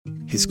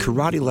his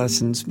karate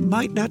lessons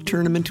might not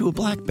turn him into a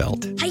black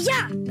belt.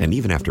 Hi-ya! And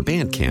even after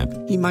band camp,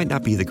 he might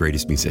not be the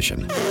greatest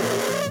musician.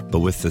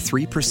 But with the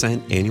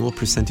 3% annual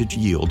percentage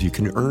yield you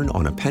can earn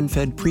on a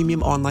PenFed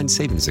premium online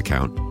savings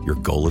account, your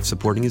goal of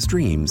supporting his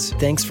dreams...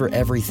 Thanks for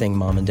everything,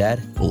 Mom and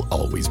Dad. ...will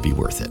always be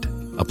worth it.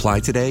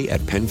 Apply today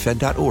at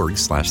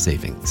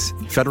PenFed.org/savings.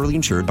 Federally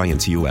insured by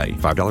NCUA.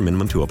 $5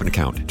 minimum to open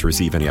account. To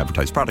receive any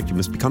advertised product, you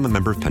must become a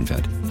member of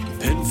PenFed.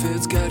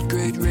 PenFed's got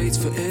great rates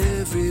for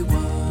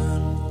everyone.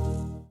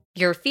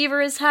 Your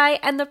fever is high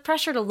and the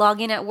pressure to log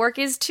in at work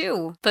is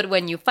too. But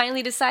when you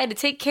finally decide to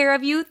take care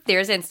of you,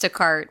 there's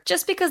Instacart.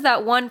 Just because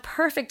that one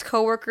perfect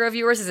coworker of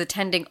yours is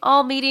attending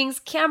all meetings,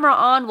 camera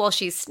on while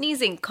she's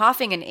sneezing,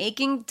 coughing, and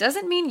aching,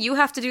 doesn't mean you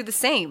have to do the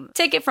same.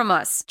 Take it from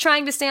us.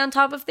 Trying to stay on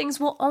top of things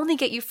will only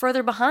get you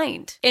further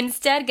behind.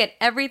 Instead, get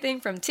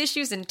everything from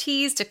tissues and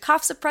teas to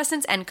cough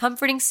suppressants and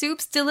comforting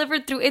soups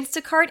delivered through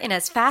Instacart in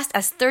as fast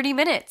as 30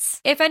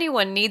 minutes. If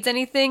anyone needs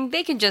anything,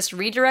 they can just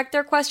redirect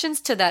their questions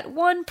to that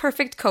one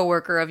perfect coworker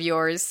of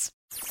yours.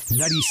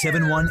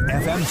 97.1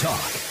 FM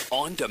Talk.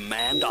 On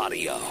demand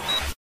audio.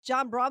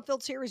 John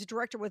Bromfield's here. He's a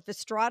director with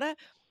Vistrada.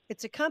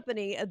 It's a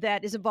company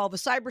that is involved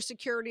with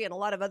cybersecurity and a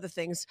lot of other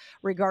things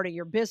regarding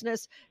your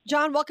business.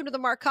 John, welcome to the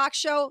Marc Cox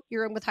Show.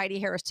 You're in with Heidi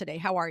Harris today.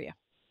 How are you?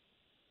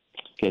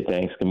 Okay,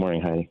 thanks. Good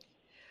morning, Heidi.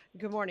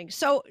 Good morning.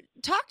 So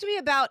talk to me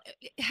about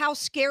how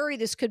scary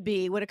this could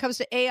be when it comes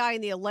to AI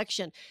in the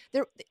election.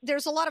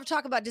 There's a lot of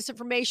talk about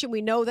disinformation.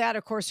 We know that,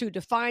 of course, who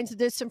defines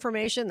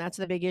disinformation. That's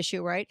the big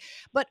issue, right?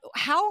 But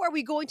how are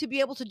we going to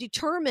be able to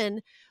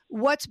determine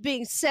what's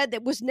being said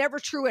that was never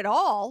true at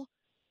all,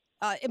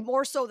 and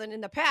more so than in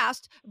the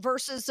past,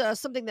 versus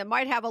something that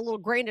might have a little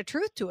grain of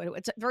truth to it?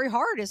 It's very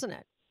hard, isn't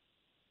it?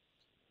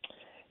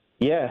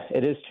 Yeah,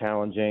 it is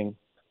challenging.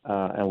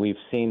 And we've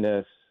seen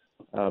this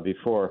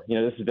before. You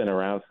know, this has been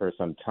around for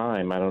some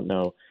time. I don't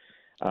know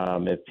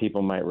if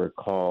people might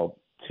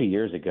recall 2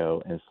 years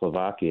ago in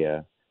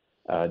Slovakia,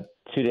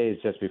 2 days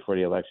just before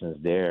the elections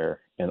there,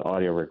 an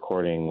audio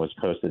recording was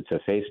posted to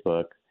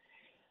Facebook,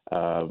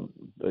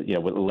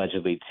 with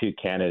allegedly two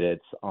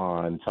candidates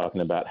on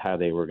talking about how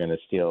they were going to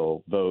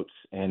steal votes.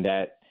 And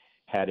that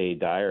had a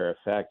dire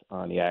effect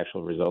on the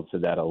actual results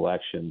of that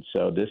election.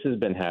 So this has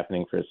been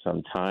happening for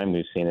some time.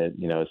 We've seen it,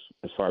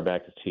 as far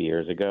back as 2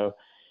 years ago.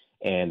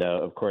 And,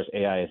 of course,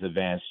 AI has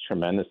advanced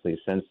tremendously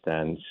since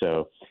then.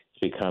 So it's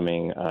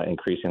becoming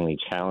increasingly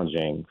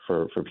challenging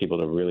for people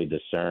to really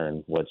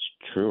discern what's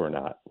true or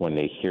not when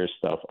they hear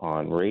stuff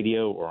on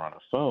radio or on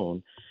a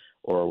phone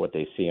or what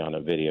they see on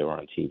a video or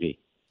on TV.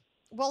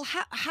 Well,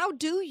 how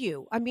do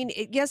you? I mean,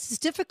 yes, it's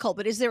difficult,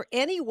 but is there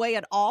any way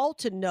at all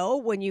to know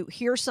when you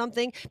hear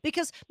something?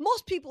 Because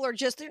most people are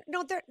just,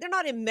 they're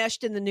not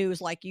enmeshed in the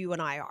news like you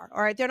and I are.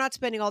 All right. They're not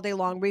spending all day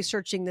long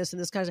researching this and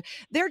this kind of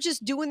stuff. They're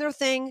just doing their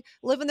thing,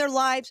 living their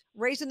lives,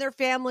 raising their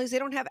families. They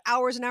don't have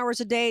hours and hours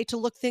a day to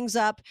look things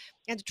up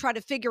and to try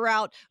to figure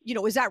out,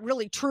 is that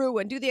really true,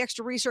 and do the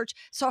extra research.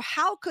 So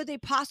how could they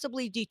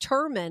possibly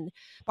determine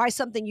by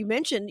something you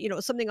mentioned,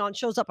 something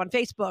shows up on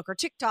Facebook or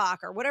TikTok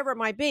or whatever it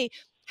might be?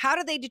 How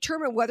do they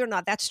determine whether or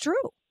not that's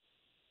true?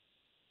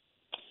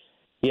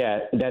 Yeah,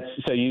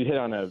 so you hit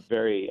on a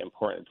very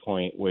important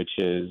point, which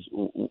is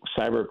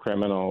cyber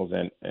criminals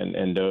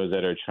and those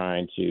that are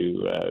trying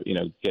to,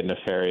 get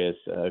nefarious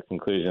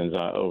conclusions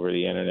over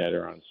the internet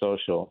or on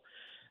social.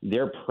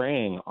 They're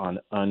preying on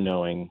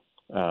unknowing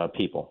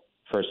people,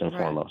 first and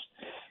foremost.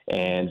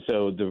 And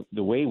so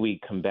the way we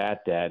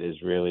combat that is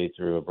really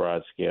through a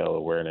broad-scale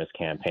awareness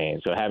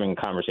campaign. So having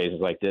conversations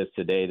like this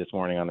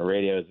morning on the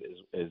radio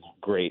is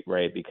great,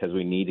 right, because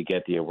we need to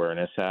get the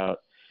awareness out.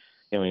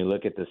 And when you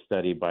look at the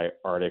study by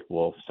Arctic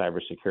Wolf,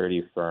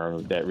 cybersecurity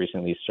firm that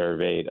recently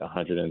surveyed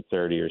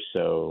 130 or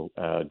so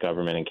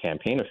government and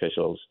campaign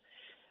officials,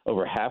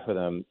 over half of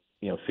them,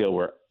 feel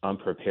we're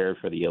unprepared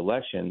for the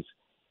elections.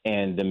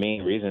 And the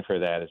main reason for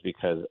that is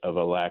because of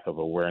a lack of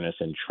awareness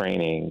and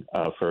training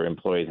for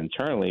employees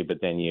internally, but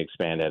then you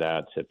expand that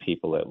out to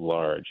people at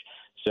large.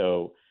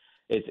 So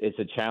it's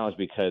a challenge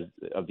because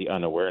of the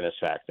unawareness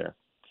factor.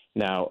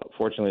 Now,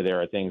 fortunately,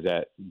 there are things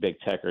that big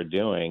tech are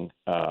doing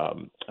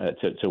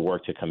to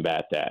work to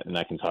combat that, and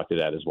I can talk to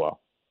that as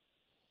well.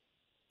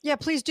 Yeah,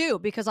 please do,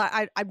 because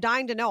I'm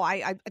dying to know.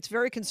 It's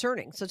very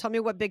concerning. So tell me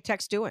what big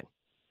tech's doing.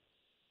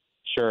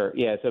 Sure.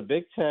 Yeah. So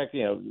big tech,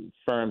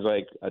 firms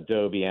like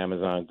Adobe,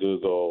 Amazon,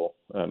 Google,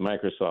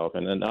 Microsoft,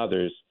 and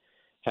others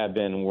have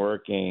been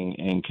working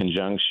in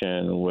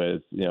conjunction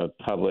with,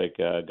 public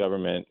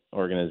government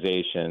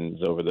organizations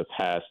over the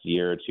past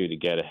year or two to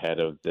get ahead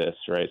of this,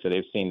 right? So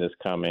they've seen this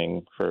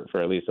coming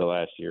for at least the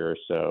last year or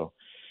so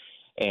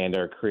and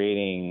are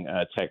creating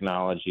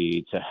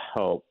technology to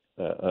help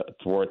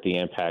thwart the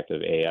impact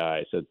of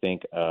AI. So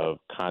think of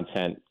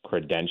content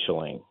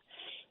credentialing.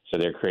 So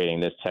they're creating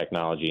this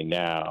technology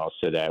now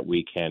so that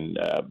we can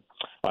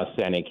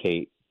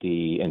authenticate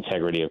the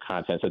integrity of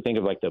content. So think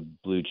of like the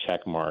blue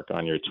check mark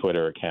on your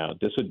Twitter account.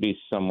 This would be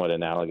somewhat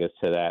analogous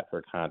to that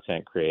for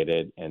content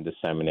created and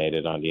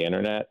disseminated on the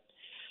internet.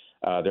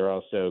 They're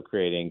also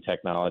creating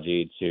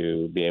technology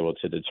to be able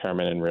to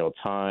determine in real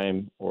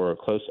time or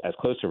as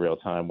close to real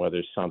time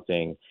whether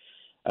something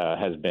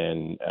has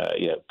been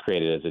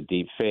created as a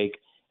deep fake.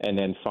 And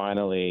then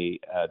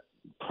finally,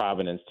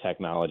 provenance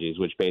technologies,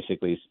 which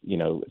basically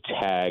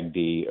tag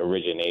the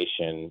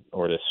origination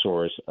or the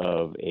source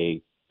of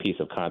a piece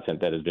of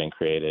content that has been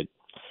created.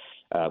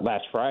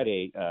 Last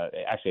Friday,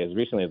 actually as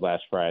recently as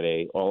last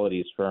Friday, all of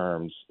these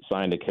firms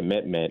signed a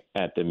commitment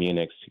at the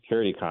Munich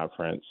Security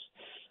Conference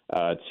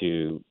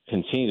to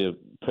continue to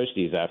push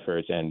these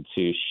efforts and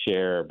to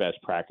share best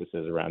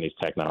practices around these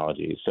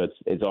technologies. So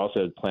it's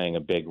also playing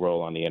a big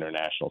role on the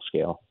international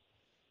scale.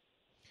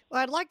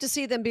 Well, I'd like to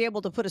see them be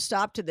able to put a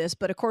stop to this,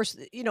 but of course,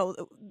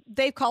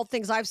 they've called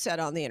things I've said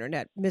on the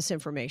internet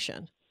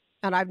misinformation.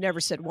 And I've never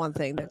said one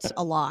thing that's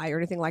a lie or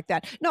anything like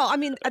that. No, I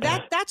mean,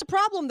 that's a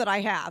problem that I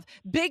have.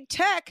 Big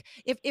tech,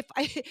 if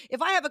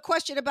I have a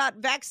question about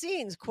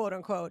vaccines, quote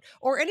unquote,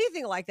 or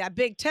anything like that,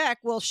 big tech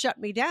will shut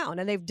me down,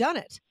 and they've done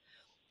it.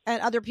 And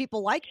other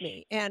people like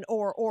me, and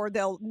or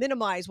they'll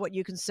minimize what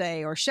you can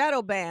say or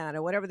shadow ban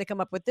or whatever they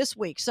come up with this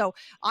week. So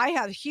I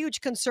have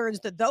huge concerns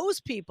that those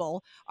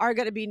people are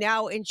going to be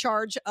now in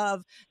charge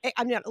of.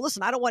 I mean,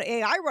 listen, I don't want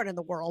AI running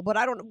the world, but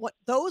I don't want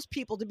those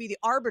people to be the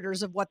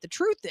arbiters of what the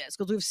truth is,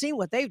 because we've seen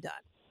what they've done.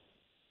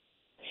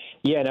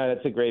 Yeah, no,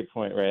 that's a great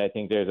point, right? I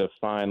think there's a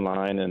fine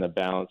line and a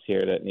balance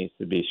here that needs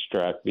to be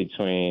struck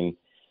between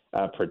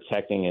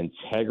protecting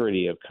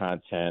integrity of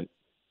content,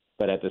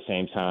 but at the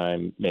same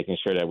time, making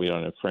sure that we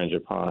don't infringe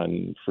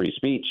upon free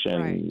speech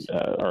and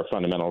our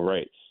fundamental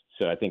rights.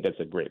 So I think that's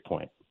a great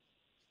point.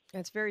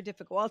 It's very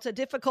difficult. Well, it's a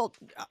difficult,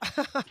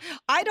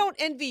 I don't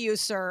envy you,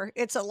 sir.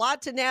 It's a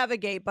lot to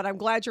navigate, but I'm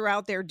glad you're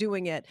out there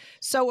doing it.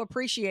 So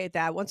appreciate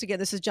that. Once again,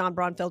 this is John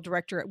Bromfield,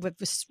 Director with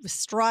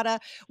Vistrada,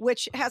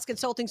 which has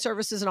consulting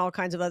services and all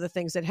kinds of other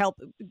things that help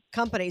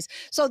companies.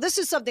 So this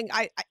is something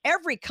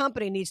every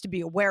company needs to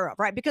be aware of,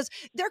 right? Because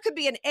there could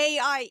be an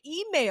AI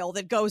email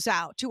that goes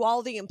out to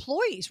all the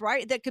employees,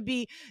 right? That could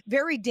be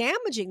very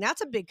damaging.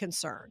 That's a big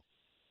concern.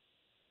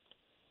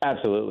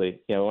 Absolutely.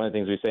 One of the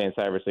things we say in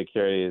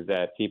cybersecurity is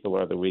that people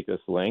are the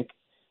weakest link,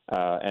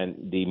 and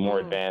the more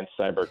advanced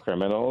cyber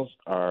criminals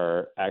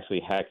are actually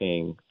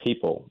hacking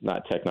people,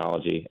 not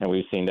technology. And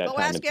we've seen that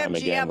time and time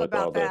again with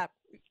all the.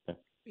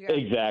 Yeah.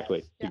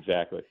 Exactly.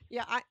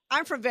 Yeah,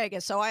 I'm from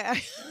Vegas, so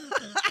I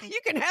you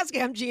can ask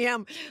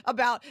MGM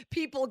about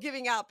people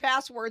giving out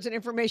passwords and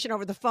information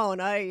over the phone.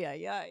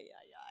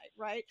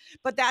 Right.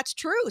 But that's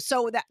true.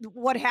 So that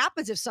what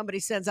happens if somebody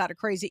sends out a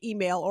crazy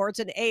email or it's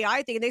an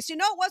AI thing and they say,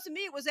 no, it wasn't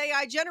me, it was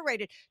AI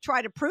generated.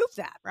 Try to prove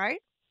that, right?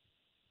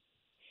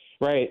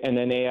 Right. And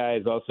then AI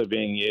is also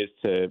being used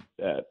to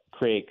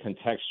create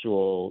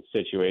contextual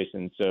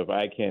situations. So if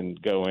I can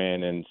go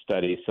in and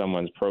study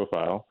someone's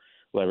profile,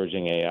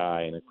 leveraging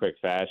AI in a quick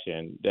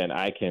fashion, then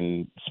I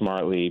can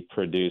smartly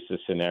produce a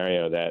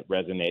scenario that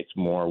resonates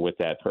more with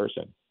that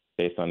person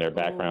based on their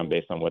background,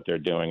 based on what they're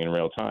doing in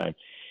real time.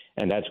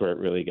 And that's where it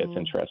really gets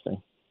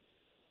interesting.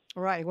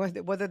 Right.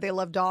 Whether they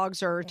love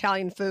dogs or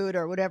Italian food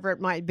or whatever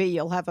it might be,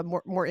 you'll have a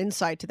more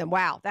insight to them.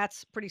 Wow,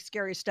 that's pretty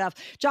scary stuff.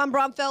 John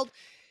Bromfield,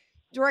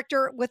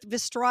 Director with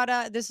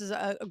Vistrada. This is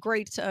a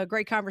great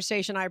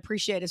conversation. I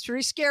appreciate it. It's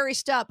very scary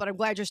stuff, but I'm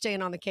glad you're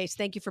staying on the case.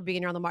 Thank you for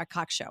being here on the Marc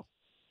Cox Show.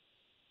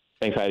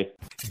 Thanks, Heidi.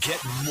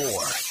 Get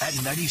more at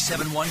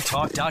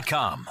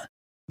 971talk.com.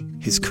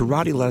 His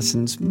karate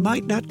lessons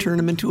might not turn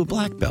him into a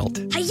black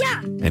belt. Hi-ya!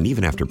 And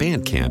even after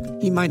band camp,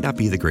 he might not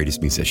be the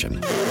greatest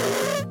musician.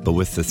 But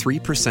with the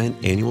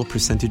 3% annual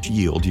percentage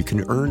yield you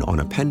can earn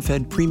on a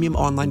PenFed premium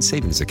online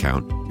savings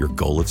account, your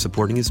goal of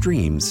supporting his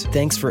dreams...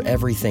 Thanks for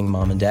everything,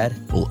 Mom and Dad.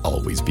 ...will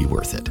always be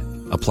worth it.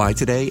 Apply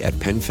today at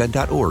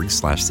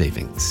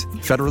PenFed.org/savings.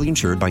 Federally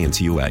insured by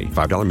NCUA.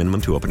 $5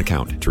 minimum to open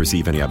account. To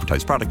receive any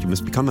advertised product, you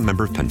must become a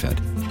member of PenFed.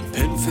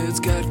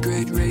 PenFed's got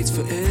great rates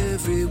for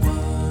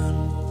everyone.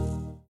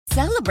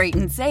 Celebrate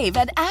and save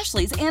at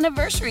Ashley's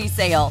Anniversary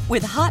Sale.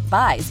 With Hot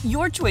Buys,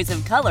 your choice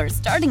of colors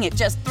starting at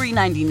just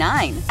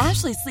 $3.99.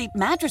 Ashley Sleep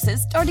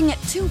mattresses starting at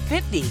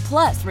 $2.50.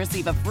 Plus,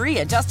 receive a free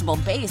adjustable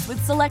base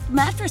with select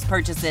mattress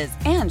purchases.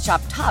 And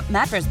shop top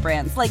mattress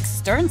brands like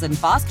Stearns &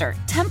 Foster,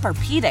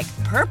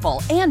 Tempur-Pedic,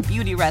 Purple, and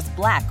Beautyrest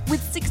Black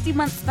with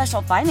 60-month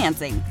special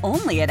financing.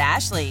 Only at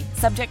Ashley.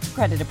 Subject to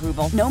credit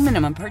approval. No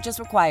minimum purchase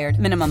required.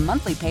 Minimum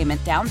monthly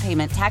payment, down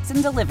payment, tax,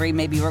 and delivery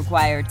may be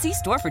required. See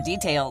store for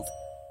details.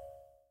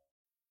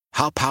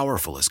 How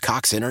powerful is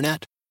Cox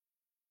Internet?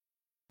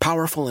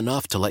 Powerful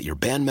enough to let your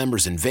band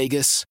members in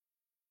Vegas,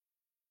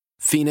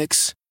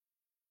 Phoenix,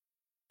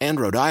 and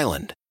Rhode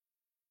Island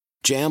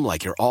jam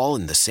like you're all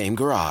in the same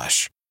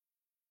garage.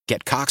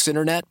 Get Cox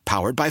Internet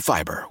powered by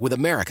fiber with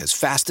America's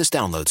fastest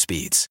download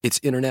speeds.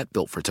 It's internet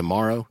built for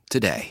tomorrow,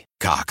 today.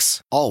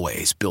 Cox,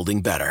 always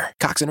building better.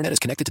 Cox Internet is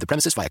connected to the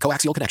premises via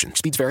coaxial connection.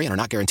 Speeds vary and are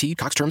not guaranteed.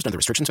 Cox terms and other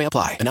restrictions may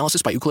apply.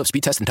 Analysis by Ookla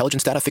Speed Test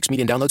Intelligence Data. Fixed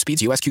median download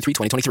speeds. US Q3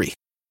 2023.